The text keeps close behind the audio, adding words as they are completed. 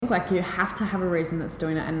like you have to have a reason that's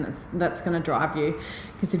doing it, and that's going to drive you,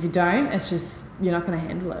 because if you don't, it's just, you're not going to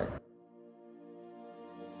handle it.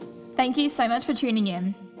 Thank you so much for tuning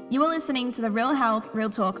in. You are listening to the Real Health, Real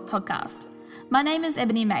Talk podcast. My name is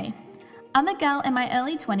Ebony May. I'm a gal in my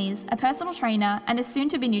early 20s, a personal trainer and a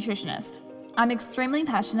soon-to-be nutritionist. I'm extremely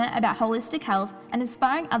passionate about holistic health and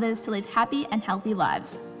inspiring others to live happy and healthy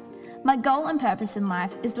lives. My goal and purpose in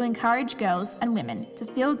life is to encourage girls and women to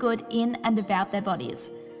feel good in and about their bodies.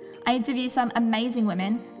 I interview some amazing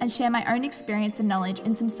women and share my own experience and knowledge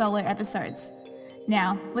in some solo episodes.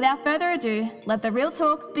 Now, without further ado, let the real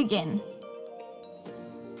talk begin.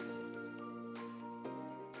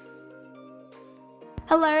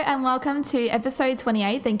 Hello and welcome to episode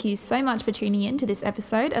 28. Thank you so much for tuning in to this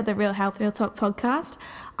episode of the Real Health, Real Talk podcast.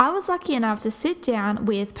 I was lucky enough to sit down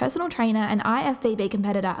with personal trainer and IFBB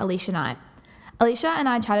competitor Alicia Knight. Alicia and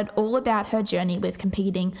I chatted all about her journey with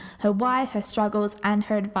competing, her why, her struggles and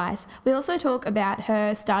her advice. We also talk about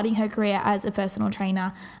her starting her career as a personal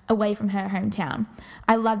trainer away from her hometown.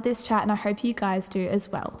 I loved this chat and I hope you guys do as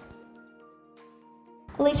well.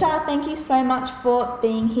 Alicia, thank you so much for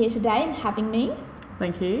being here today and having me.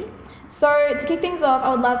 Thank you. So to kick things off, I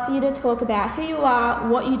would love for you to talk about who you are,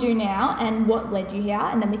 what you do now, and what led you here,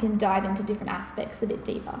 and then we can dive into different aspects a bit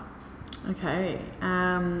deeper. Okay,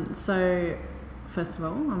 so first of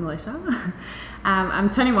all, I'm Alicia. I'm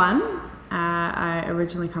 21. I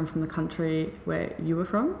originally come from the country where you were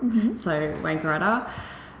from, so Wangaratta.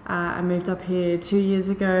 I moved up here 2 years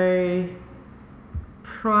ago,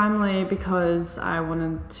 primarily because I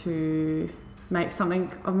wanted to make something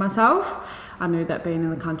of myself. I knew that being in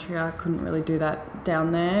the country, I couldn't really do that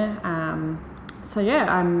down there.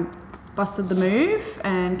 I busted the move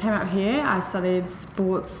and came out here. I studied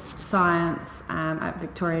sports science at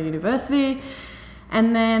Victoria University,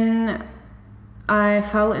 and then I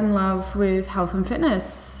fell in love with health and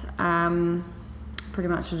fitness. Pretty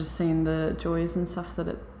much just seeing the joys and stuff that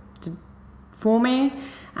it did for me,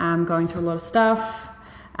 going through a lot of stuff.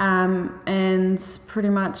 And pretty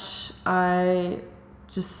much I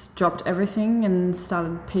just dropped everything and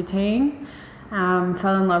started PTing.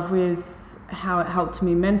 Fell in love with how it helped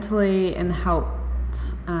me mentally and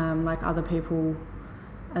helped other people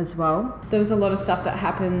as well. There was a lot of stuff that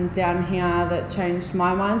happened down here that changed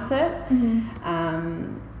my mindset.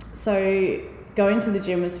 So going to the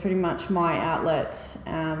gym was pretty much my outlet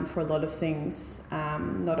for a lot of things.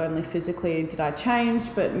 Not only physically did I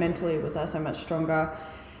change, but mentally was I so much stronger.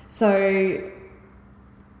 So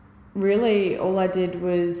really all I did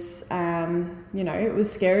was, it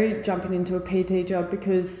was scary jumping into a PT job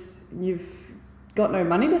because you've got no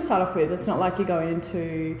money to start off with. It's not like you're going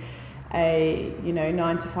into a,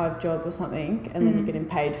 9 to 5 job or something and then you're getting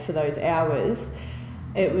paid for those hours.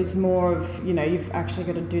 It was more of, you've actually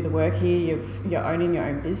got to do the work here. You're owning your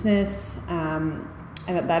own business.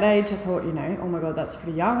 And at that age, I thought, oh my God, that's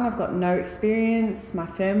pretty young. I've got no experience. My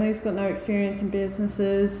family's got no experience in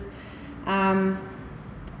businesses.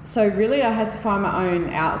 So really I had to find my own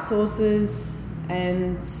outsources.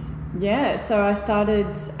 And so I started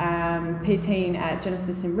PTing at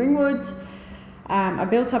Genesis in Ringwood. I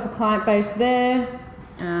built up a client base there.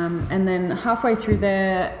 And then halfway through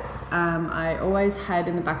there, I always had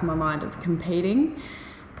in the back of my mind of competing,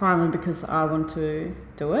 primarily because I want to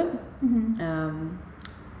do it.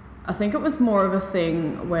 I think it was more of a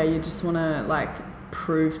thing where you just want to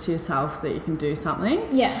prove to yourself that you can do something.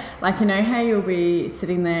 Yeah. How you'll be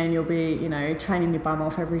sitting there and you'll be, training your bum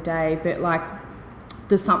off every day, but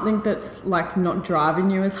there's something that's not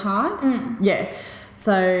driving you as hard. Yeah.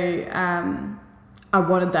 So I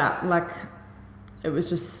wanted that. It was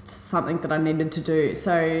just something that I needed to do.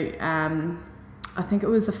 So I think it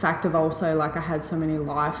was a fact of also I had so many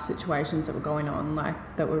life situations that were going on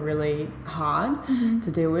that were really hard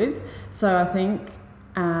to deal with. So I think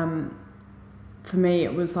for me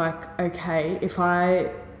it was okay, if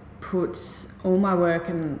I put all my work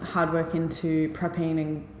and hard work into prepping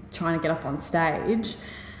and trying to get up on stage,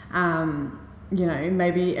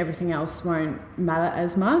 maybe everything else won't matter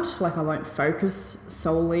as much. I won't focus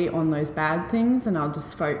solely on those bad things, and I'll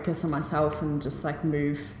just focus on myself and just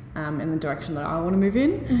move in the direction that I want to move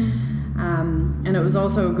in. And it was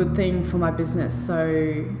also a good thing for my business.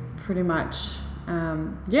 So pretty much,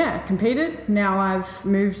 competed. Now I've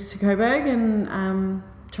moved to Coburg and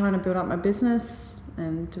trying to build up my business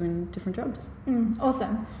and doing different jobs.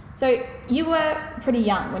 Awesome. So you were pretty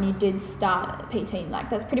young when you did start PT.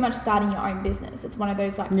 That's pretty much starting your own business. It's one of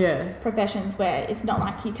those professions where it's not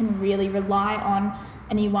like you can really rely on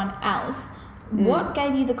anyone else. What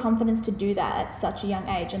gave you the confidence to do that at such a young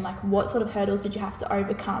age, and what sort of hurdles did you have to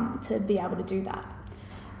overcome to be able to do that?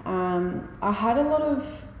 I had a lot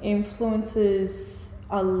of influences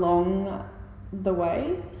along the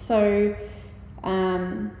way. So,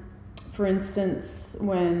 for instance,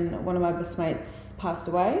 when one of my best mates passed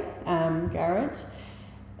away, Garrett,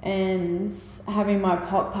 and having my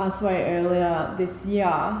pop pass away earlier this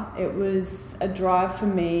year, it was a drive for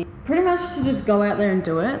me pretty much to just go out there and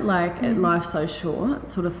do it, like life's so short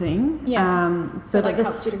sort of thing. So it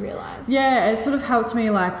helped you to realise. Yeah, it sort of helped me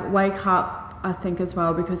like wake up, I think, as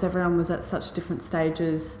well, because everyone was at such different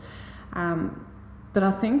stages. But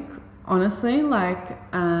I think honestly,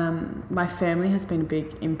 like my family has been a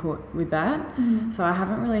big input with that. So I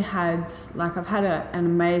haven't really had, like, I've had an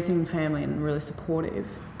amazing family and really supportive,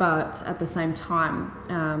 but at the same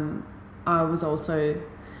time I was also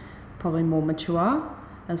probably more mature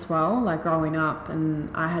as well, like growing up, and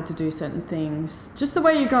I had to do certain things, just the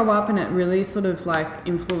way you grow up, and it really sort of like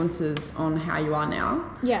influences on how you are now,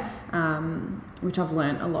 which I've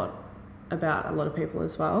learned a lot about a lot of people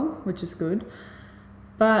as well, which is good.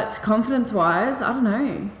 But confidence-wise, I don't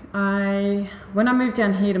know. When I moved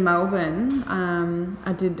down here to Melbourne,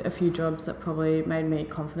 I did a few jobs that probably made me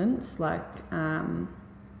confident, like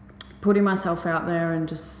putting myself out there and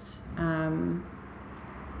just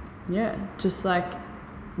like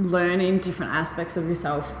learning different aspects of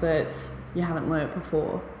yourself that you haven't learnt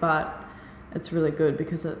before. But it's really good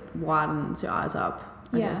because it widens your eyes up,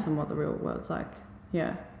 I guess, on what the real world's like.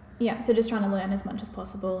 Yeah, so just trying to learn as much as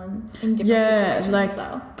possible and in different situations like, as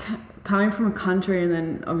well. Coming from a country, and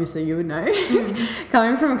then obviously you would know,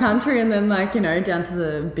 coming from a country and then, like, you know, down to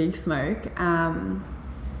the big smoke, you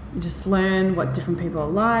just learn what different people are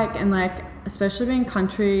like. And like, especially being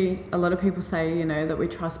country, a lot of people say, you know, that we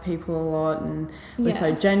trust people a lot and we're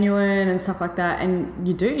so genuine and stuff like that. And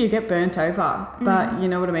you get burnt over, but you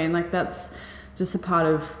know what I mean? Like, that's just a part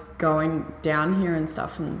of going down here and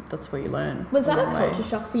stuff, and that's where you learn. Was that a culture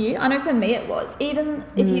shock for you? I know for me it was. Even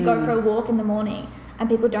if you go for a walk in the morning and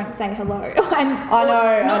people don't say hello, and I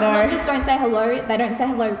know. Not just don't say hello, they don't say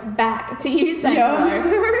hello back to you saying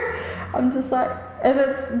hello. I'm just like, and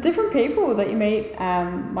it's different people that you meet.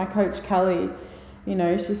 My coach Kelly, you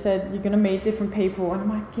know, she said you're gonna meet different people, and I'm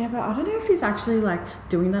like, yeah, but I don't know if he's actually like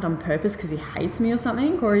doing that on purpose because he hates me or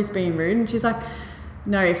something, or he's being rude. And she's like,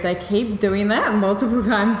 no, if they keep doing that multiple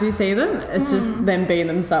times you see them, it's just them being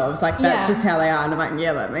themselves. Like, that's just how they are. And I'm like,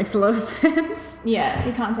 yeah, that makes a lot of sense. Yeah,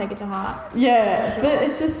 you can't take it to heart. Yeah, sure. But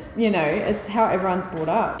it's just, you know, it's how everyone's brought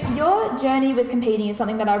up. Your journey with competing is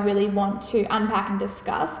something that I really want to unpack and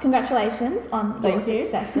discuss. Congratulations on your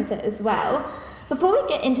success with it as well. Before we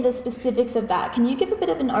get into the specifics of that, can you give a bit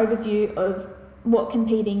of an overview of what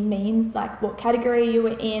competing means, like what category you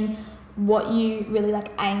were in, what you really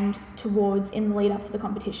like aimed towards in the lead up to the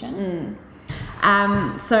competition?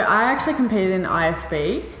 So I actually competed in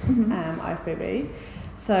IFB, IFBB.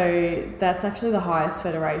 So that's actually the highest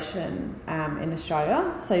federation in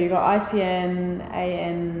Australia. So you got ICN,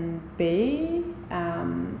 ANB.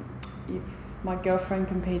 My girlfriend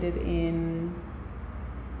competed in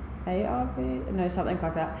ARB, no, something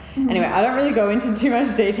like that. Anyway, I don't really go into too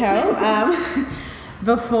much detail.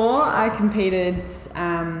 Before I competed,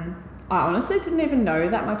 I honestly didn't even know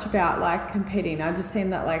that much about like competing. I just seen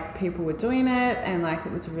that like people were doing it and like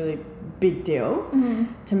it was a really big deal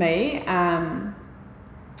to me.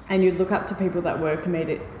 And you'd look up to people that were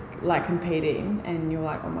competing, and you're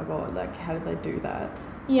like, oh my God, like how did they do that?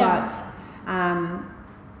 Yeah. But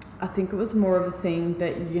I think it was more of a thing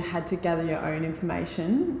that you had to gather your own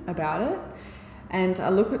information about it. And I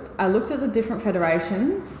looked at the different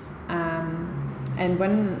federations, and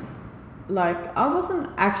when, like, I wasn't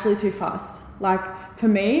actually too fussed. Like, for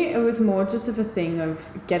me, it was more just of a thing of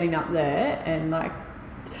getting up there and, like,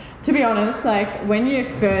 to be honest, like, when you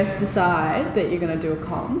first decide that you're going to do a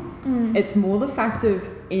comp, it's more the fact of,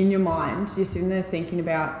 in your mind, you're sitting there thinking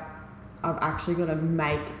about, I've actually got to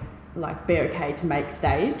be okay to make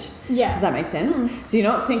stage. Yeah. Does that make sense? So you're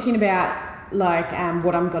not thinking about, like,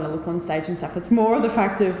 what I'm going to look on stage and stuff. It's more the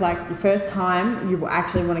fact of, like, your first time, you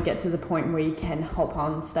actually want to get to the point where you can hop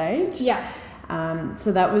on stage. Yeah.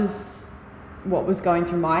 So that was what was going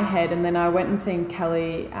through my head. And then I went and seen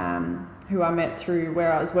Kelly, who I met through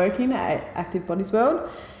where I was working at Active Bodies World.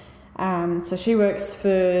 So she works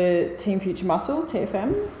for Team Future Muscle,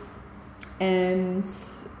 TFM. And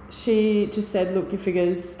she just said, look, your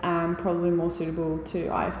figure's probably more suitable to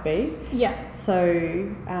IFB. Yeah.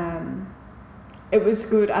 So it was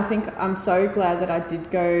good. I think I'm so glad that I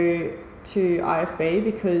did go to IFB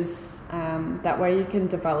because that way you can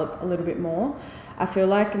develop a little bit more. I feel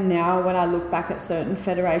like now when I look back at certain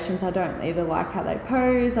federations, I don't either like how they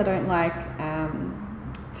pose, I don't like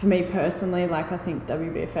for me personally, like I think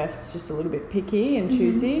WBFF's just a little bit picky and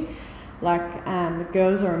choosy. Like the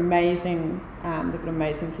girls are amazing, they've got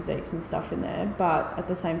amazing physiques and stuff in there, but at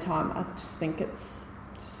the same time I just think it's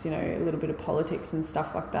just, you know, a little bit of politics and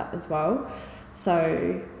stuff like that as well.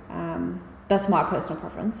 So that's my personal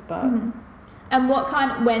preference. But And what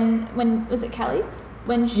kind, when was it Kelly?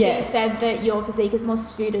 When she said that your physique is more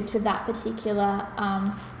suited to that particular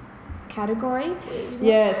category?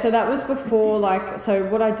 Yeah, so that was before, like, so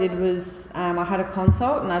what I did was I had a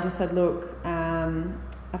consult and I just said, look,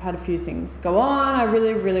 I've had a few things go on. I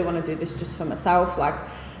really, really want to do this just for myself. Like,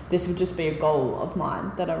 this would just be a goal of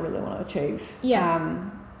mine that I really want to achieve. Yeah.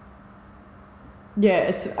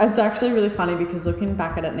 It's actually really funny because looking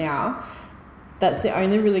back at it now, that's the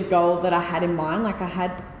only really goal that I had in mind. Like,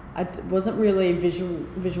 I wasn't really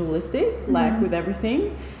visualistic, like, with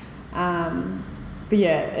everything. But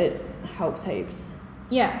yeah, it helps heaps.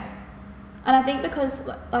 Yeah. And I think because,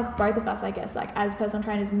 like, both of us, I guess, like, as personal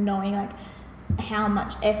trainers, knowing, like, how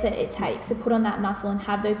much effort it takes to put on that muscle and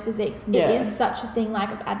have those physiques, it is such a thing, like,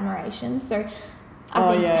 of admiration. So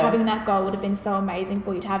I think having that goal would have been so amazing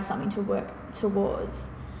for you to have something to work towards.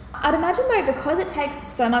 I'd imagine, though, because it takes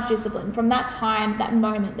so much discipline from that time, that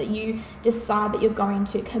moment that you decide that you're going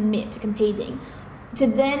to commit to competing, to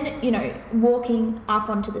then, you know, walking up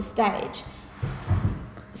onto the stage,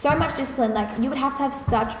 so much discipline, like, you would have to have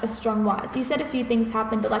such a strong why. So you said a few things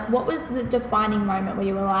happened, but, like, what was the defining moment where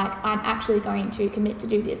you were like, I'm actually going to commit to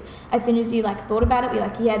do this? As soon as you, like, thought about it, were you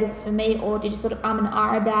like, yeah, this is for me? Or did you sort of and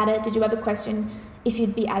ah about it? Did you ever question if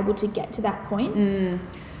you'd be able to get to that point?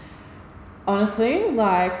 Honestly,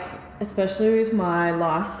 like, especially with my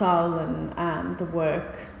lifestyle and the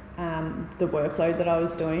workload that I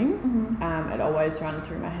was doing, it always ran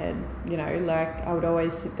through my head, you know, like, I would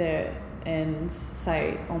always sit there and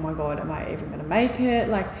say, oh my God, am I even going to make it?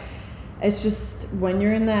 Like, it's just when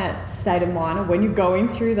you're in that state of mind, or when you're going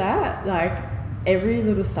through that, like, every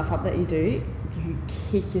little stuff up that you do, you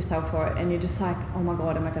kick yourself for it, and you're just like, oh my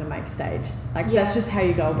God, am I going to make stage? Like, that's just how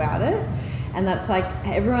you go about it. And that's like,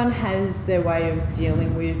 everyone has their way of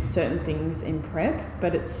dealing with certain things in prep,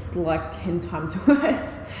 but it's like 10 times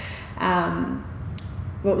worse.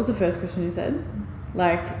 What was the first question you said?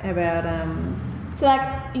 Like, about so,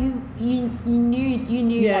 like, you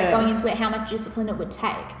knew like, going into it how much discipline it would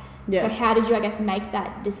take. Yes. So how did you, I guess, make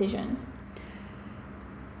that decision?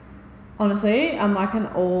 Honestly, I'm like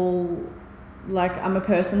I'm a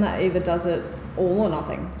person that either does it all or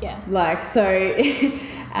nothing. Yeah. Like, so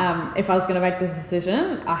if I was going to make this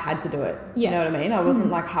decision, I had to do it. Yeah. You know what I mean? I wasn't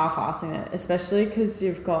like half-assing it, especially because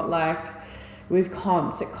you've got, like, with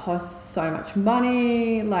comps, it costs so much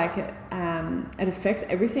money. Like, it affects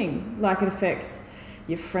everything. Like, it affects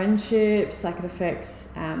your friendships. Like, it affects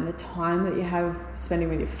the time that you have spending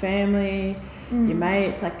with your family, your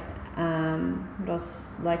mates. Like, what else?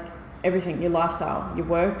 Like, everything. Your lifestyle, your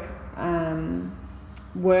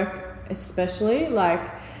work, especially. Like,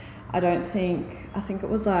 I think it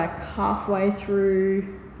was like halfway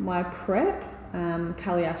through my prep,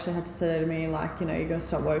 Callie actually had to say to me, like, you know, you're going to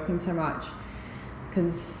stop working so much,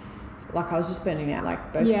 because, like, I was just burning out,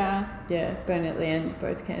 like, both, burning at the end,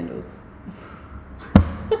 both candles.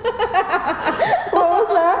 What was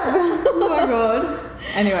that? Oh my God.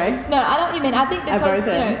 Anyway. No, I know what you mean. I think because,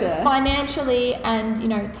 you know, financially and, you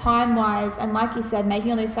know, time-wise, and like you said,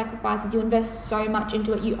 making all those sacrifices, you invest so much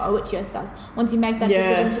into it, you owe it to yourself. Once you make that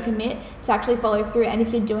decision to commit, to actually follow through, and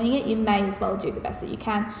if you're doing it, you may as well do the best that you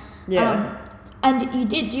can. Yeah. And you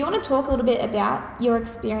did. Do you want to talk a little bit about your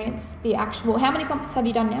experience, the actual... How many competitions have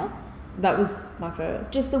you done now? That was my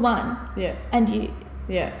first. Just the one? Yeah. And you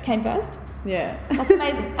came first? Yeah. That's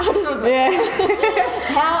amazing. How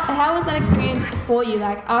was that experience for you?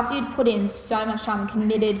 Like, after you'd put in so much time and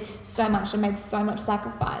committed so much and made so much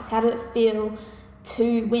sacrifice, how did it feel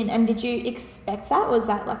to win? And did you expect that? Or was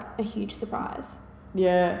that, like, a huge surprise?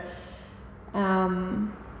 Yeah.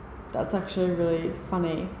 That's actually really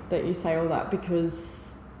funny that you say all that,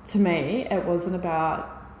 because to me, it wasn't about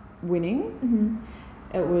winning.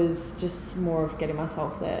 It was just more of getting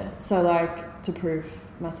myself there. So, like, to prove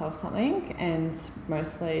myself something, and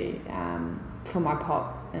mostly for my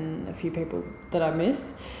pop and a few people that I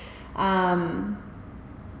missed. I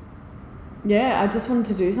just wanted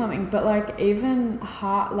to do something, but, like, even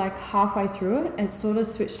halfway through it, it sort of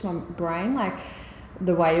switched my brain, like,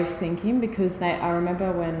 the way of thinking, because I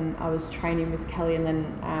remember when I was training with Kelly, and then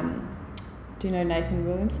do you know Nathan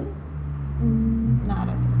Williamson? No, I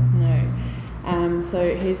don't think so. No.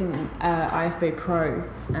 So he's an IFB pro,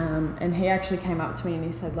 and he actually came up to me and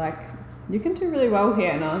he said, like, you can do really well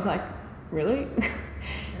here. And I was like, really?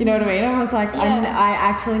 You know what I mean? I was like, I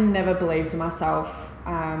actually never believed in myself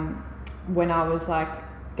when I was like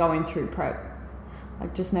going through prep.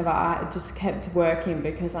 Like I just kept working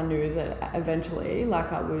because I knew that eventually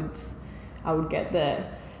like I would get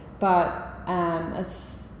there. But I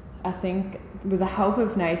think with the help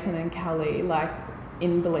of Nathan and Kelly, like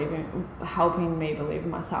helping me believe in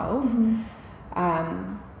myself,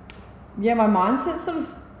 my mindset sort of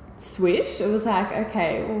switched. It was like,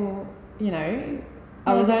 okay, well, you know,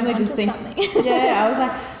 I was only just thinking, I was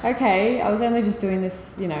like, okay, I was only just doing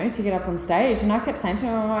this, you know, to get up on stage. And I kept saying to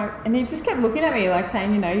him, I'm like, and he just kept looking at me like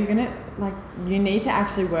saying, you know, you need to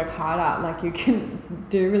actually work harder. Like you can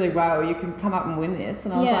do really well. You can come up and win this.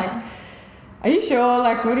 And I was like, are you sure?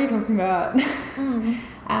 Like, what are you talking about?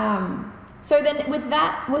 So then with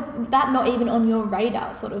that not even on your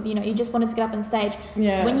radar, sort of, you know, you just wanted to get up on stage.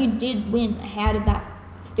 Yeah. When you did win, how did that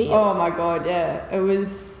feel? Oh my God, yeah. It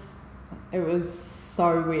was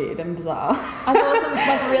so weird and bizarre. I saw some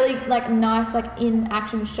like really like nice like in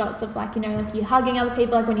action shots of like, you know, like you hugging other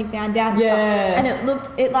people like when you found out and stuff. And it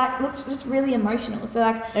looked just really emotional. So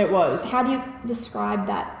like it was. How do you describe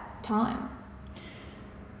that time?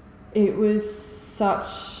 It was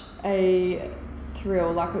such a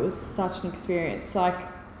thrill, like it was such an experience. Like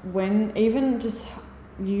when even just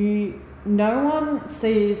no one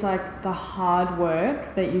sees like the hard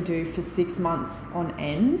work that you do for 6 months on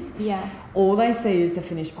end. Yeah. All they see is the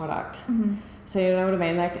finished product. So you know what I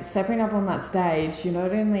mean? Like stepping up on that stage, you're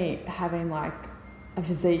not only having like a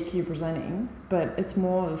physique you're presenting, but it's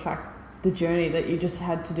more of the journey that you just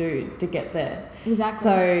had to do to get there. Exactly.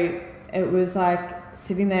 So it was like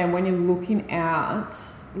sitting there, and when you're looking out,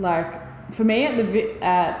 like for me at the Vic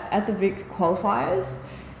qualifiers,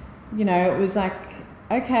 you know, it was like,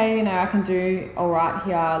 okay, you know, I can do all right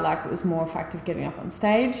here. Like it was more a fact of getting up on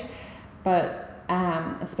stage, but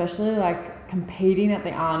especially like competing at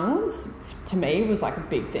the Arnolds to me was like a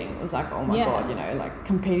big thing. It was like, oh my God, you know, like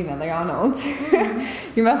competing at the Arnolds,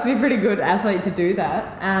 you must be a pretty good athlete to do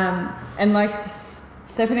that. And like just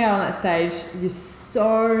stepping out on that stage, you're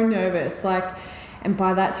so nervous, like, and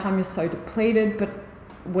by that time you're so depleted. But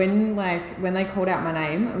when they called out my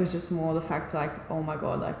name, it was just more the fact like, oh my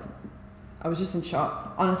God, like I was just in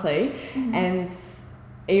shock, honestly. And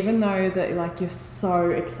even though that like you're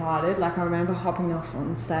so excited, like I remember hopping off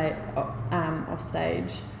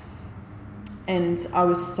stage, and I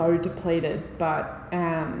was so depleted, but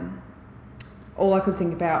all I could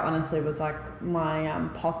think about honestly was like my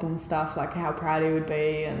pop and stuff, like how proud he would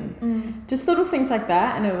be, and just little things like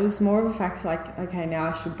that. And it was more of a fact like, okay, now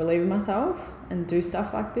I should believe in myself and do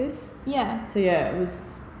stuff like this. Yeah. So yeah, it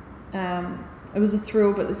was a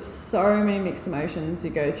thrill, but there's so many mixed emotions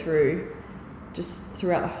you go through just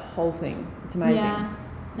throughout the whole thing. It's amazing. Yeah.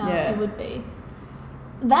 No, it would be.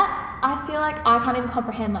 That, I feel like I can't even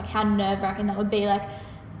comprehend like how nerve-wracking that would be. Like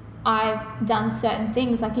I've done certain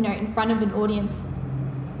things like, you know, in front of an audience,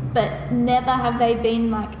 but never have they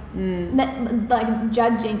been like like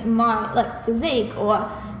judging my like physique,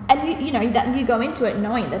 and you know that you go into it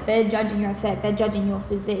knowing that they're judging your set, they're judging your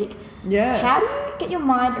physique. Yeah. How do you get your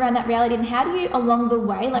mind around that reality, and how do you along the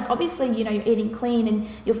way, like obviously, you know, you're eating clean and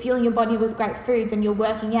you're fueling your body with great foods and you're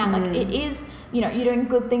working out, like it is, you know, you're doing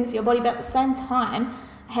good things for your body, but at the same time,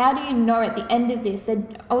 how do you know at the end of this they're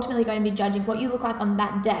ultimately going to be judging what you look like on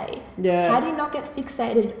that day? Yeah. How do you not get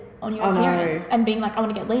fixated on your appearance and being like, I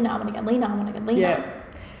want to get leaner, I want to get leaner, I want to get leaner?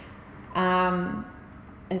 Yeah.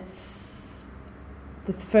 It's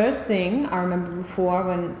the first thing I remember before I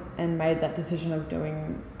went and made that decision of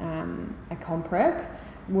doing a comp prep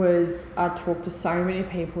was I talked to so many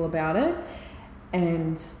people about it,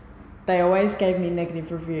 and they always gave me negative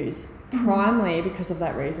reviews. Primarily because of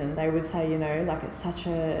that reason. They would say, you know, like it's such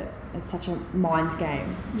a mind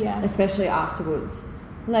game. Yeah. Especially afterwards.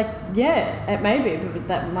 Like, yeah, it may be, but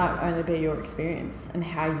that might only be your experience and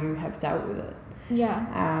how you have dealt with it. Yeah.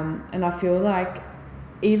 And I feel like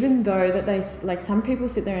even though that they, like some people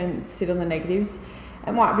sit there and sit on the negatives,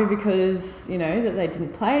 it might be because, you know, that they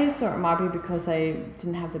didn't place, or it might be because they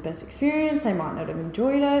didn't have the best experience, they might not have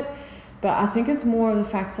enjoyed it. But I think it's more of the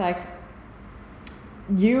fact like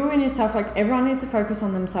you and yourself, like everyone needs to focus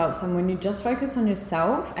on themselves, and when you just focus on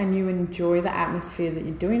yourself and you enjoy the atmosphere that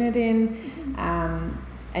you're doing it in,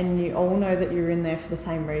 and you all know that you're in there for the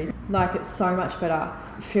same reason, like it's so much better.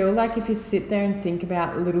 I feel like if you sit there and think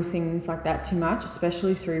about little things like that too much,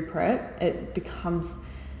 especially through prep, it becomes,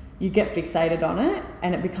 you get fixated on it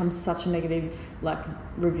and it becomes such a negative like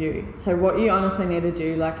review. So what you honestly need to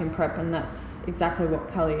do like in prep, and that's exactly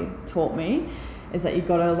what Kelly taught me, is that you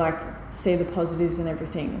got to like see the positives and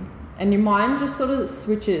everything, and your mind just sort of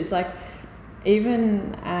switches. Like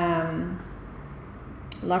even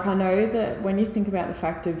like I know that when you think about the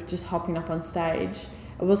fact of just hopping up on stage,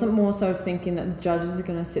 I wasn't more so thinking that the judges are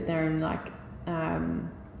going to sit there and like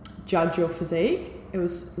judge your physique. It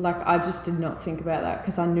was like I just did not think about that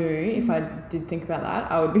because I knew if I did think about that,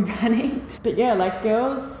 I would be panicked. But yeah, like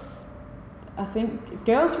I think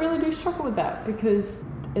girls really do struggle with that because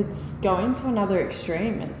it's going to another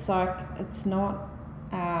extreme. It's like it's not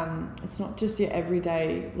just your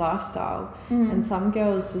everyday lifestyle, and some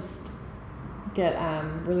girls just get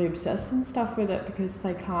really obsessed and stuff with it because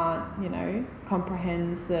they can't,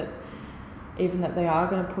 comprehend that even that they are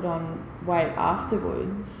going to put on weight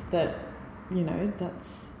afterwards, that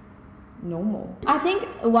that's normal. I think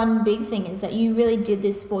one big thing is that you really did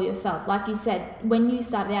this for yourself. Like you said, when you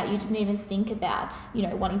started out, you didn't even think about,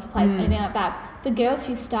 wanting to place or anything like that. For girls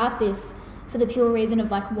who start this for the pure reason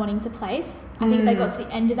of like wanting to place, I think they got to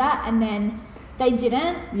the end of that and then they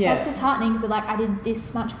didn't. Yeah. That's disheartening because they're like, I did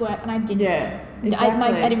this much work and I didn't. Yeah,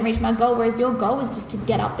 exactly. I didn't reach my goal, whereas your goal was just to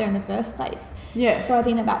get up there in the first place. Yeah. So I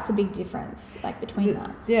think that's a big difference, like between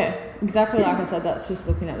that. Yeah, exactly. Like I said, that's just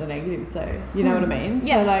looking at the negative. So you know what I mean?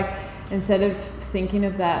 Yeah. So like instead of thinking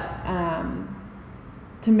of that,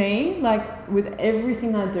 to me, like with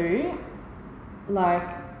everything I do, like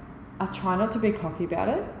I try not to be cocky about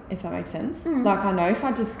it, if that makes sense. Like I know if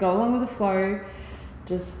I just go along with the flow,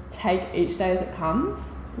 just take each day as it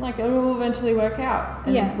comes, like it will eventually work out.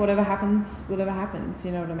 And whatever happens, you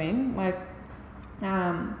know what I mean? Like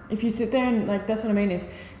if you sit there and like, that's what I mean,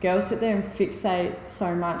 if girls sit there and fixate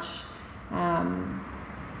so much,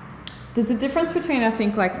 there's a difference between, I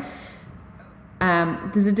think, like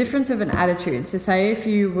there's a difference of an attitude. So say if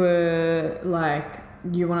you were like,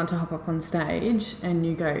 you wanted to hop up on stage and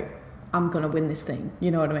you go, I'm going to win this thing.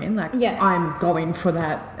 You know what I mean? Like, I'm going for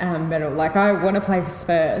that medal. Like, I want to place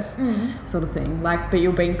first sort of thing. Like, but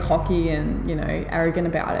you're being cocky and, arrogant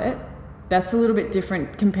about it. That's a little bit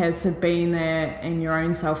different compared to being there in your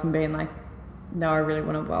own self and being like, no, I really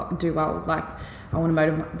want to do well. Like, I want to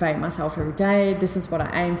motivate myself every day. This is what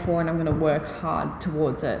I aim for and I'm going to work hard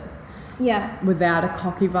towards it. Yeah. Without a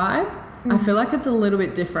cocky vibe. I feel like it's a little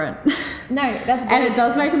bit different. No, that's and it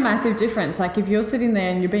does make a massive difference. Like if you're sitting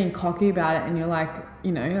there and you're being cocky about it and you're like, I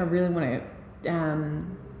really want to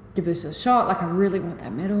give this a shot. Like I really want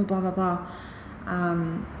that medal, blah, blah, blah.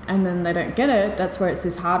 And then they don't get it. That's where it's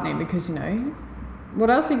disheartening because, what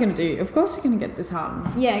else are you going to do? Of course you're going to get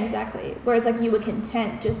disheartened. Yeah, exactly. Whereas like you were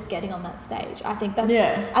content just getting on that stage. I think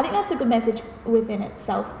that's a good message within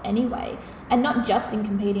itself anyway. And not just in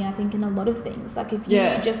competing, I think in a lot of things. Like if you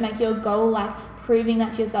just make your goal like proving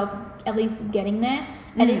that to yourself, at least getting there,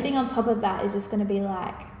 anything on top of that is just going to be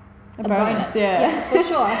like a bonus. Yeah, for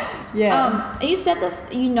sure. And you said this,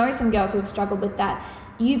 some girls who have struggled with that.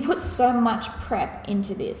 You put so much prep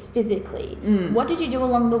into this physically. What did you do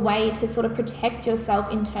along the way to sort of protect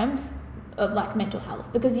yourself in terms of like mental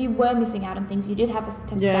health? Because you were missing out on things. You did have to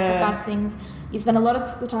sacrifice things. You spent a lot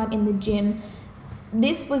of the time in the gym.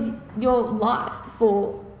 This was your life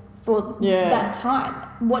for that time.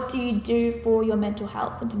 What do you do for your mental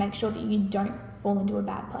health and to make sure that you don't fall into a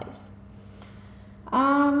bad place?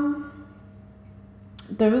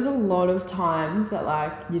 There was a lot of times that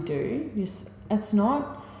like you do. It's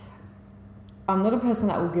not, I'm not a person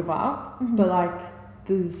that will give up, but like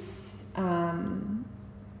there's a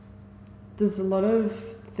lot of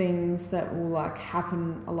things that will like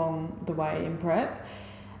happen along the way in prep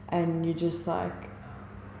and you just like,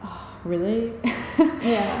 oh, really?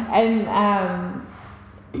 And I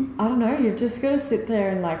don't know, you've just got to sit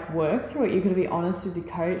there and like work through it. You've got to be honest with your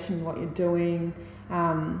coach and what you're doing.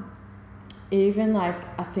 Even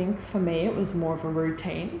like, I think for me it was more of a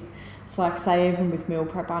routine. So like say even with meal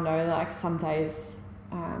prep, I know like some days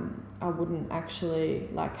I wouldn't actually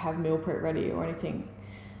like have meal prep ready or anything.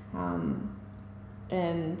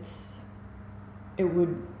 And it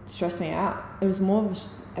would stress me out. It was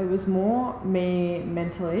more me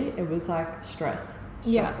mentally. It was like stress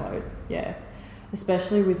load. Yeah.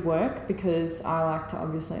 Especially with work because I like to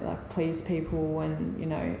obviously like please people and,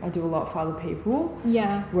 I do a lot for other people.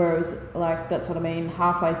 Yeah. Whereas like, that's what I mean.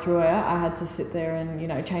 Halfway through it, I had to sit there and,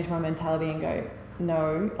 change my mentality and go,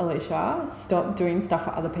 no, Alicia, stop doing stuff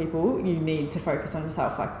for other people. You need to focus on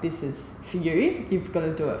yourself. Like this is for you. You've got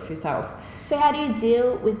to do it for yourself. So how do you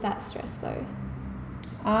deal with that stress though?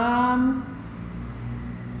 I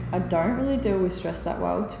don't really deal with stress that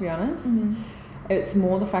well, to be honest. It's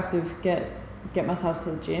more the fact of get myself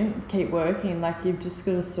to the gym, keep working. Like you've just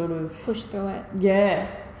got to sort of push through it. Yeah,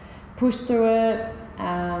 push through it.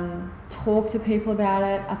 Talk to people about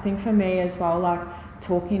it. I think for me as well, like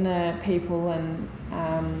talking to people and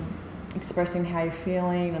expressing how you're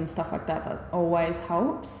feeling and stuff like that, that always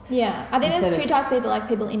helps. Yeah, I think there's two types of people. Like,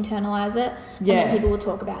 people internalize it, and then people will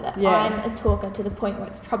talk about it. I'm a talker to the point where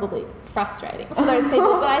it's probably frustrating for those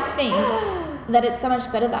people, but I think that it's so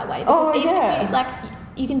much better that way, because if you, like,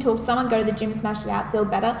 you can talk to someone, go to the gym, smash it out, feel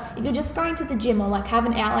better. If you're just going to the gym, or like have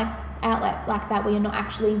an outlet like that where you're not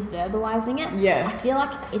actually verbalizing it, I feel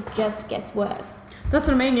like it just gets worse. That's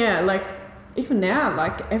what I mean. Like, even now,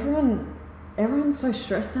 like, everyone's so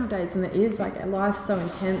stressed nowadays, and it is like, life's so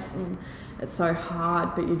intense and it's so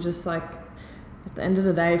hard, but you're just like, at the end of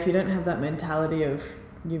the day, if you don't have that mentality of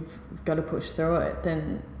you've got to push through it,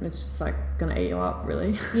 then it's just like gonna eat you up,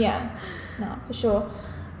 really. No, for sure.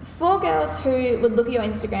 For girls who would look at your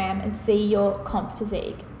Instagram and see your comp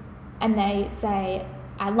physique and they say,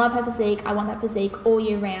 I love her physique, I want that physique all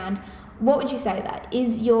year round, what would you say to that?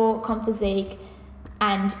 Is your comp physique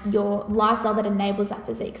and your lifestyle that enables that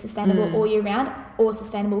physique sustainable all year round, or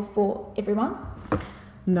sustainable for everyone?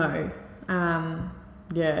 No.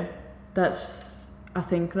 I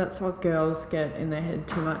think that's what girls get in their head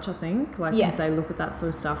too much, I think. Like, because they look at that sort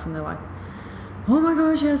of stuff and they're like, oh my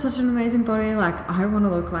gosh, she has such an amazing body. Like, I want to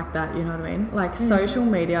look like that, you know what I mean? Like, social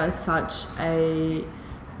media is such a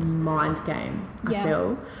mind game, I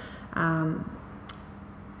feel.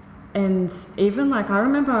 And even, like, I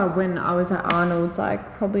remember when I was at Arnold's,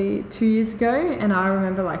 like, probably 2 years ago, and I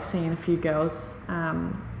remember, like, seeing a few girls,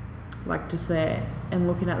 like, just there and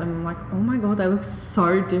looking at them, I'm like, oh my God, they look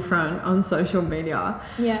so different on social media.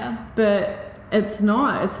 But it's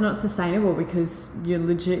not sustainable, because you're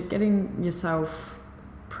legit getting yourself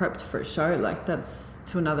prepped for a show. Like, that's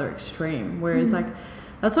to another extreme. Whereas, like,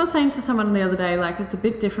 that's what I was saying to someone the other day, like, it's a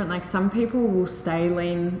bit different. Like, some people will stay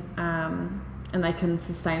lean, and they can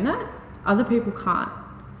sustain that. Other people can't.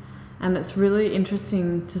 And it's really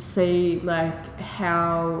interesting to see, like,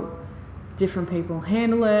 how different people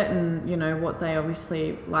handle it, and, you know, what they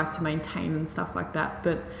obviously like to maintain and stuff like that.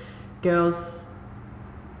 But girls,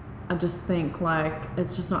 I just think, like,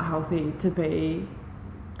 it's just not healthy to be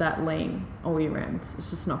that lean all year round.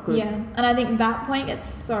 It's just not good. And I think that point gets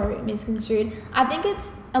so misconstrued. I think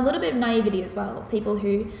it's a little bit of naivety as well. People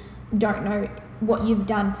who don't know what you've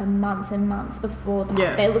done for months and months before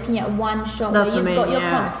that. They're looking at one shot where you've got your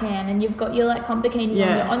comp tan and you've got your, like, comp bikini on,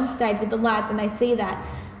 you're on stage with the lads, and they see that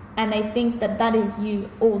and they think that that is you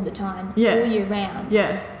all the time, all year round.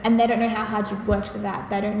 And they don't know how hard you've worked for that.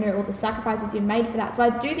 They don't know all the sacrifices you've made for that. So I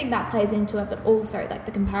do think that plays into it, but also, like,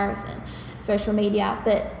 the comparison, social media,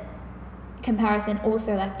 but comparison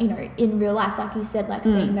also, like, you know, in real life, like you said, like,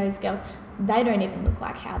 seeing those girls, they don't even look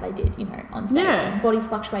like how they did, you know, on stage. Bodies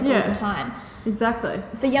fluctuate all the time. Exactly.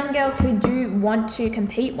 For young girls who do want to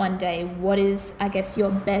compete one day, what is, I guess, your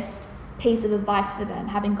best piece of advice for them,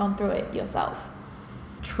 having gone through it yourself?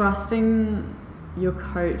 Trusting your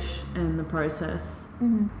coach and the process.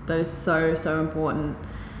 That is so, so important,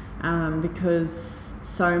 because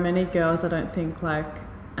so many girls, I don't think, like,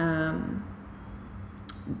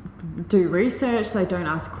 do research, they don't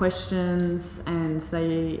ask questions, and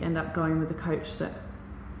they end up going with a coach that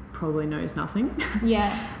probably knows nothing.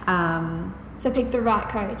 So pick the right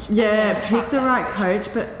coach. Pick the right coach,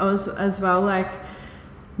 but as well, like,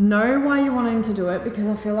 know why you're wanting to do it, because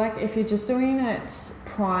I feel like if you're just doing it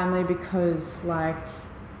primarily because, like,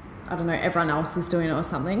 I don't know, everyone else is doing it or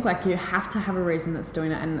something, like, you have to have a reason that's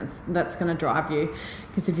doing it, and that's going to drive you.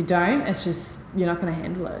 Because if you don't, it's just, you're not going to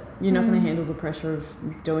handle it. You're not going to handle the pressure of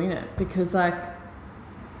doing it, because, like,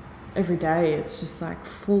 every day it's just, like,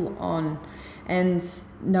 full on, and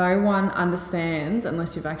no one understands,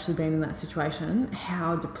 unless you've actually been in that situation,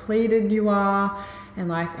 how depleted you are, and,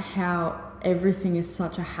 like, how everything is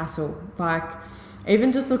such a hassle. Like,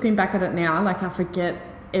 even just looking back at it now, like, I forget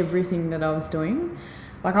everything that I was doing.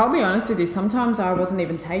 Like, I'll be honest with you, sometimes I wasn't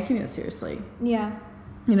even taking it seriously. You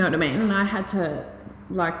know what I mean? And I had to,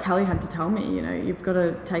 like, Kelly had to tell me, you know, you've got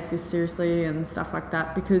to take this seriously and stuff like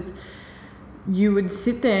that, because you would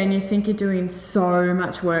sit there and you think you're doing so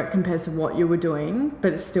much work compared to what you were doing,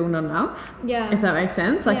 but it's still not enough. If that makes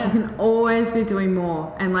sense. Like, you can always be doing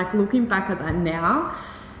more. And, like, looking back at that now,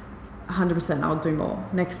 100% I'll do more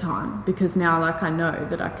next time, because now, like, I know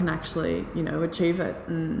that I can actually, you know, achieve it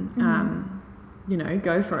and you know,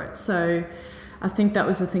 go for it. So I think that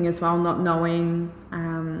was the thing as well, not knowing,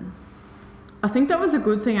 I think that was a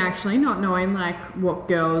good thing, actually, not knowing, like, what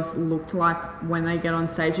girls looked like when they get on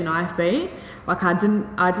stage in IFB. Like, I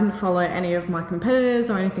didn't follow any of my competitors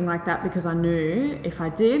or anything like that, because I knew if I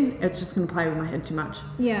did, it's just going to play with my head too much.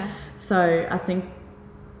 So I think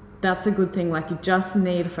that's a good thing. Like, you just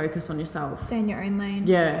need to focus on yourself. Stay in your own lane.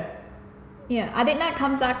 Yeah, I think that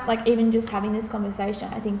comes up, like, even just having this conversation,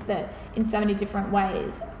 I think that in so many different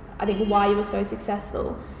ways, I think why you were so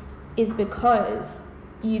successful is because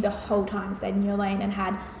you the whole time stayed in your lane and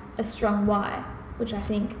had a strong why, which I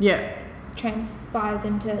think transpires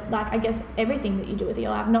into, like, I guess everything that you do with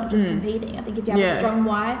your life, not just competing. I think if you have a strong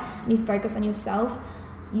why and you focus on yourself,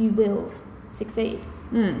 you will succeed.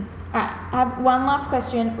 All right, I have one last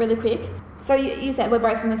question really quick. So you said we're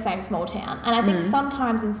both from the same small town, and I think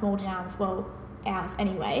sometimes in small towns, well, ours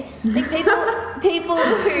anyway, I think people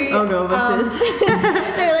who oh god, what's this?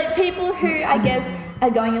 no, like people who I guess are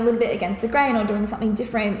going a little bit against the grain or doing something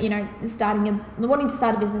different, you know, wanting to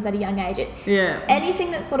start a business at a young age. Anything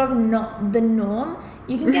that's sort of not the norm,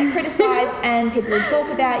 you can get criticised and people will talk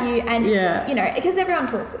about you, and you know, because everyone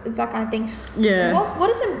talks, it's that kind of thing. What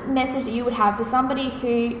is a message that you would have for somebody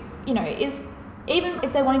who, you know, is, even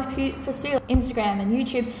if they're wanting to pursue Instagram and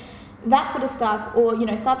YouTube, that sort of stuff, or, you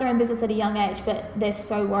know, start their own business at a young age, but they're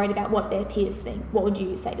so worried about what their peers think, what would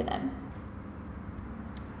you say to them?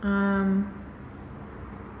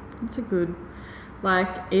 That's a good, like,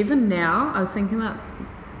 even now, I was thinking that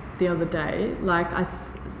the other day, like,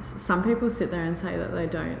 some people sit there and say that they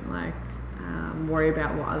don't, like, worry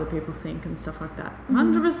about what other people think and stuff like that.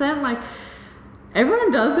 100%, like,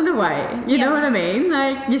 everyone does in a way, you know what I mean?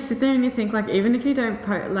 Like, you sit there and you think, like, even if you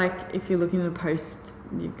don't like, if you're looking at a post,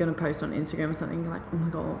 you're going to post on Instagram or something, you're like, oh my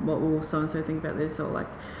god, what will so-and-so think about this? Or, like,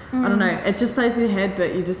 I don't know, it just plays in your head,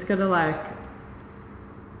 but you just got to, like,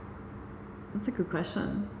 that's a good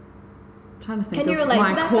question. I'm trying to think. Can you relate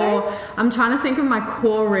to that though? I'm trying to think of my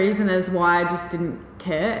core reason as why I just didn't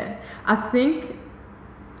care. I think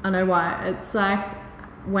I know why. It's like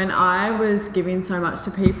when I was giving so much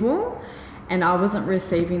to people and I wasn't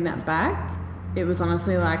receiving that back, it was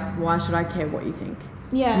honestly like, why should I care what you think?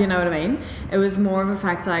 Yeah. You know what I mean? It was more of a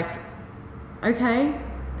fact like, okay,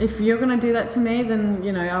 if you're going to do that to me, then,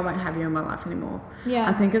 you know, I won't have you in my life anymore. Yeah.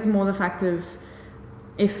 I think it's more the fact of,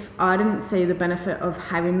 if I didn't see the benefit of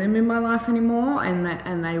having them in my life anymore,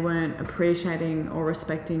 and they weren't appreciating or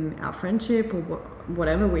respecting our friendship or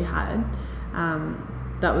whatever we had,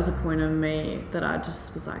 that was a point of me that I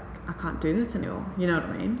just was like, I can't do this anymore. You know what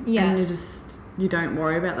I mean? Yeah. And you don't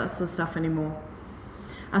worry about that sort of stuff anymore.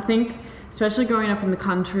 I think, especially growing up in the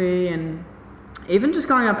country and even just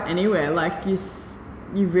growing up anywhere, like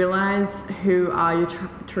you realize who are your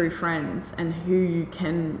true friends and who you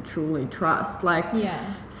can truly trust. Like,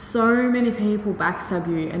 so many people backstab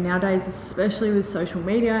you, and nowadays, especially with social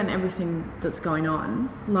media and everything that's going on,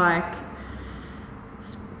 like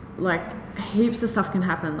heaps of stuff can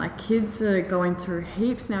happen. Like, kids are going through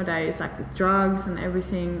heaps nowadays, like with drugs and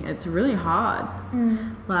everything. It's really hard.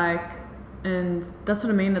 Like, and that's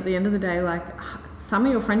what I mean. At the end of the day, like, some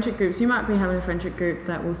of your friendship groups, you might be having a friendship group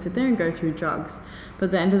that will sit there and go through drugs, but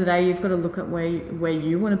at the end of the day, you've got to look at where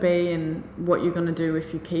you want to be and what you're going to do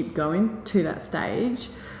if you keep going to that stage,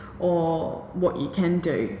 or what you can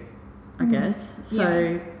do, I guess.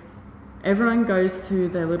 So everyone goes through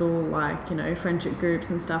their little, like, you know, friendship groups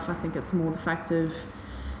and stuff. I think it's more the fact of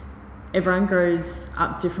everyone grows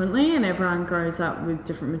up differently, and everyone grows up with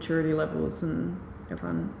different maturity levels, and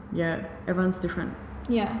everyone's different.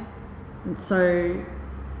 Yeah. And so,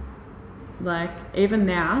 like, even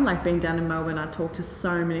now, like, being down in Melbourne, I talk to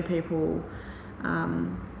so many people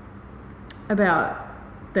about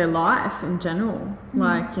their life in general,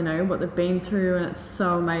 like, you know, what they've been through, and it's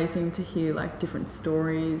so amazing to hear, like, different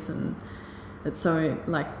stories, and it's so,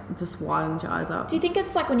 like, just widens your eyes up. Do you think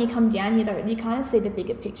it's like when you come down here, though, you kind of see the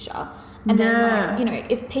bigger picture? And then, like, you know,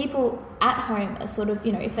 if people at home are sort of,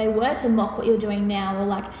 you know, if they were to mock what you're doing now, or,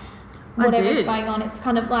 like, whatever's going on, it's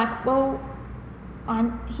kind of like, well,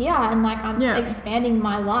 I'm here and, like, I'm expanding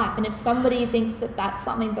my life. And if somebody thinks that that's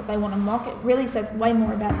something that they want to mock, it really says way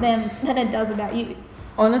more about them than it does about you.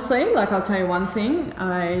 Honestly, like, I'll tell you one thing.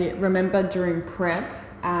 I remember during prep,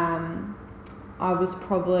 I was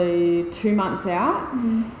probably 2 months out,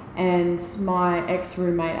 and my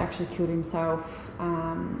ex-roommate actually killed himself,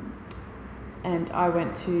 and I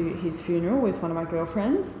went to his funeral with one of my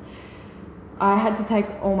girlfriends. I had to take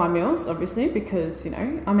all my meals, obviously, because, you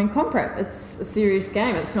know, I'm in comp prep. It's a serious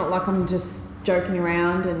game. It's not like I'm just joking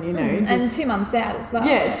around and, you know. And 2 months out as well.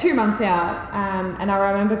 Yeah, 2 months out. And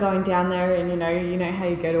I remember going down there, and, you know how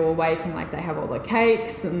you go to a wake and, like, they have all the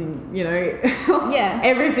cakes and, you know,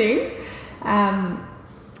 everything.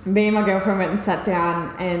 Me and my girlfriend went and sat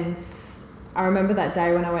down, and I remember that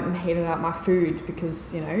day when I went and heated up my food,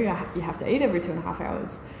 because, you know, you have to eat every 2.5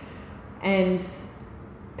 hours. And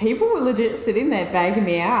people were legit sitting there bagging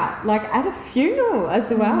me out, like, at a funeral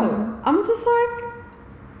as well. I'm just like,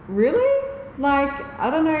 really? Like, I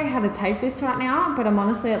don't know how to take this right now, but I'm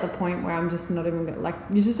honestly at the point where I'm just not even gonna, like,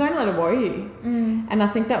 you just don't let it worry you. And I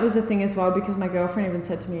think that was the thing as well, because my girlfriend even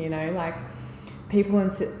said to me, you know, like, people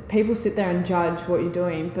sit there and judge what you're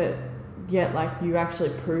doing, but yet, like, you actually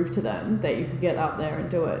prove to them that you could get up there and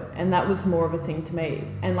do it. And that was more of a thing to me.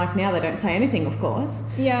 And, like, now they don't say anything, of course.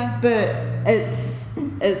 Yeah. But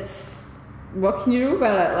it's what can you do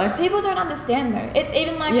about it? Like, people don't understand though. It's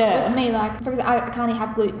even like with me, like, for example, I can't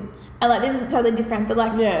have gluten. And like, this is totally different, but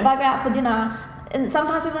like, if I go out for dinner, and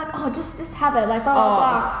sometimes people are like, oh, just have it, like, blah, blah,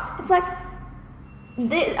 blah. It's like,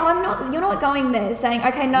 you're not going there saying,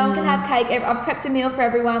 okay, no one can have cake, I've prepped a meal for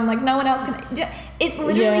everyone, like, no one else can. It's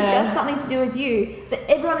literally just something to do with you, but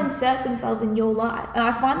everyone inserts themselves in your life. And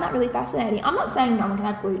I find that really fascinating. I'm not saying no one can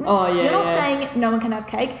have gluten. You're not saying no one can have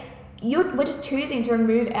cake. We're just choosing to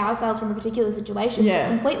remove ourselves from a particular situation, which is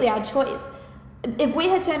completely our choice. If we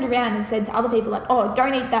had turned around and said to other people, like, oh,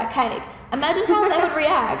 don't eat that cake, imagine how they would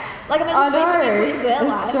react. Like, imagine if they put that into their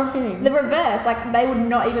life. Shocking. The reverse, like, they would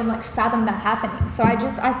not even, like, fathom that happening. So I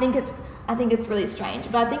think it's really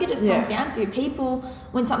strange. But I think it just comes down to people,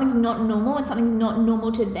 when something's not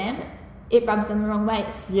normal to them, it rubs them the wrong way.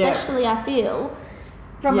 Especially, I feel,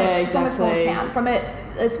 from a small town. From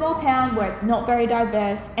a small town where it's not very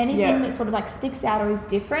diverse, anything that sort of, like, sticks out or is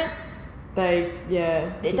different,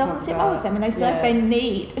 it doesn't sit well with them, and they feel like they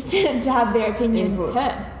need to have their opinion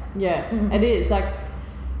heard. It is, like,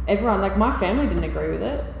 everyone, like, my family didn't agree with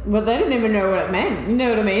it. Well, they didn't even know what it meant, you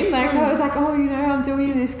know what I mean? Like, I was like, oh, you know, I'm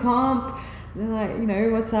doing this comp. They're like, you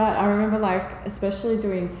know, what's that? I remember, like, especially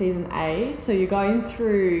doing season A, so you're going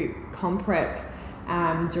through comp prep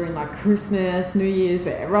during, like, Christmas, New Year's,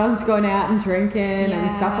 where everyone's going out and drinking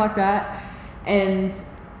and stuff like that. And,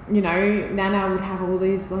 you know, Nana would have all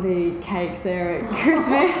these bloody cakes there at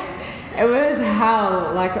Christmas. It was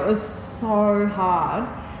hell. Like, it was so hard.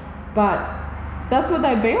 But that's what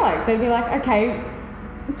they'd be like. They'd be like, okay,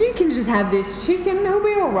 you can just have this chicken, it'll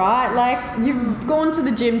be all right. Like, you've gone to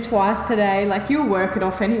the gym twice today. Like, you'll work it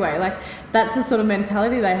off anyway. Like, that's the sort of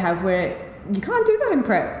mentality they have, where you can't do that in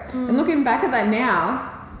prep. And looking back at that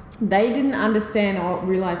now, they didn't understand or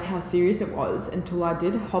realise how serious it was until I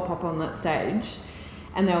did hop up on that stage.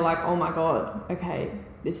 And they were like, oh my God, okay,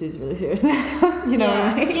 this is really serious now. You know what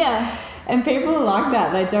I mean? Yeah. And people are like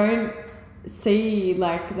that. They don't see,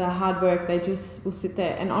 like, the hard work. They just will sit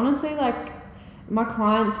there. And honestly, like, my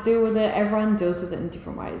clients deal with it. Everyone deals with it in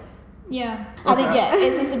different ways. Yeah. I think,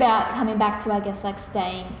 it's just about coming back to, I guess, like,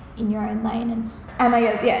 staying in your own lane and I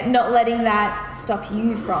guess, not letting that stop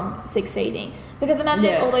you from succeeding. Because imagine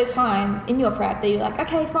if all those times in your prep that you're like,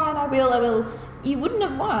 okay, fine, I will. You wouldn't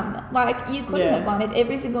have won. Like, you couldn't have won if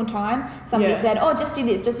every single time somebody said, oh, just do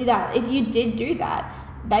this, just do that. If you did do that,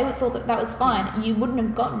 they would thought that was fine. You wouldn't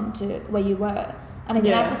have gotten to where you were. And I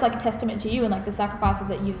think that's just, like, a testament to you and, like, the sacrifices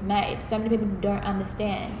that you've made. So many people don't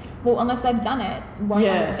understand. Well, unless they've done it, won't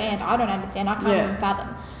understand. I don't understand. I can't even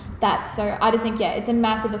fathom that. So I just think, it's a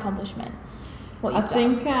massive accomplishment, what you've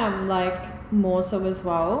done. I think, like, more so as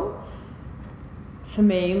well, for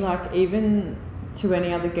me, like, even to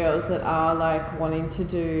any other girls that are, like, wanting to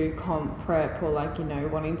do comp prep or, like, you know,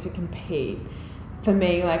 wanting to compete, for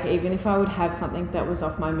me, like, even if I would have something that was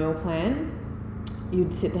off my meal plan,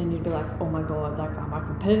 you'd sit there and you'd be like, oh my God, like, are my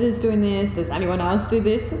competitors doing this? Does anyone else do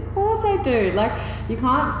this? Of course I do. Like, you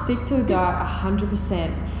can't stick to a diet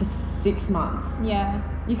 100% for 6 months. Yeah.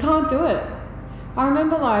 You can't do it. I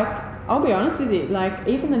remember, like, I'll be honest with you, like,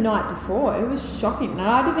 even the night before, it was shocking. And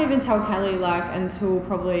I didn't even tell Kelly, like, until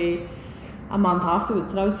probably a month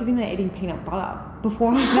afterwards, that I was sitting there eating peanut butter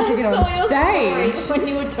before I was meant to get on stage. When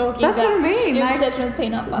you were talking That's about what I mean. your like, obsession with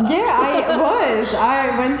peanut butter. Yeah, I was.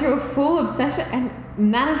 I went through a full obsession, and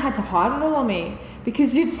Nana had to hide it all on me,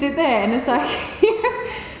 because you'd sit there and it's like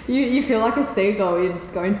you feel like a seagull. You're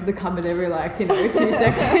just going to the cupboard every, like, you know, 2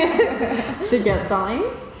 seconds to get something.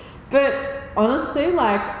 But honestly,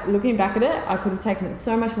 like, looking back at it, I could have taken it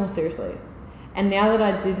so much more seriously. And now that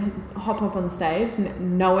I did hop up on stage,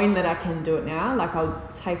 knowing that I can do it now, like, I'll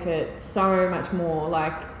take it so much more,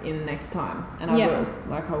 like, in next time. And I will.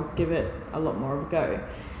 Like, I'll give it a lot more of a go.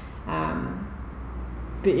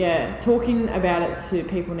 But yeah, talking about it to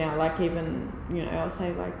people now, like, even, you know, I'll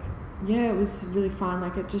say, like, yeah, it was really fun.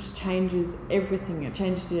 Like, it just changes everything. It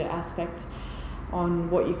changes your aspect on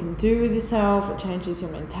what you can do with yourself. It changes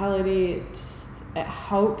your mentality. It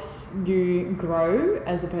helps you grow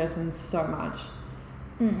as a person so much.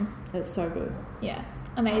 It's so good. Yeah,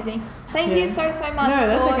 amazing. Thank you so much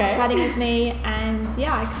for chatting with me. And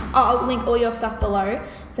I'll link all your stuff below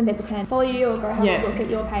so people can follow you or go have a look at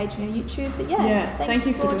your page and your YouTube. But thanks thank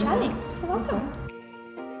you for chatting. You're welcome.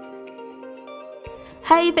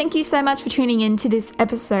 Hey, thank you so much for tuning in to this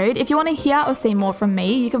episode. If you want to hear or see more from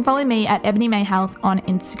me, you can follow me at Ebony May Health on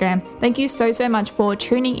Instagram. Thank you so much for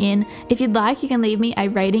tuning in. If you'd like, you can leave me a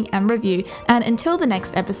rating and review. And until the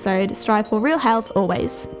next episode, strive for real health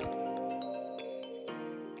always.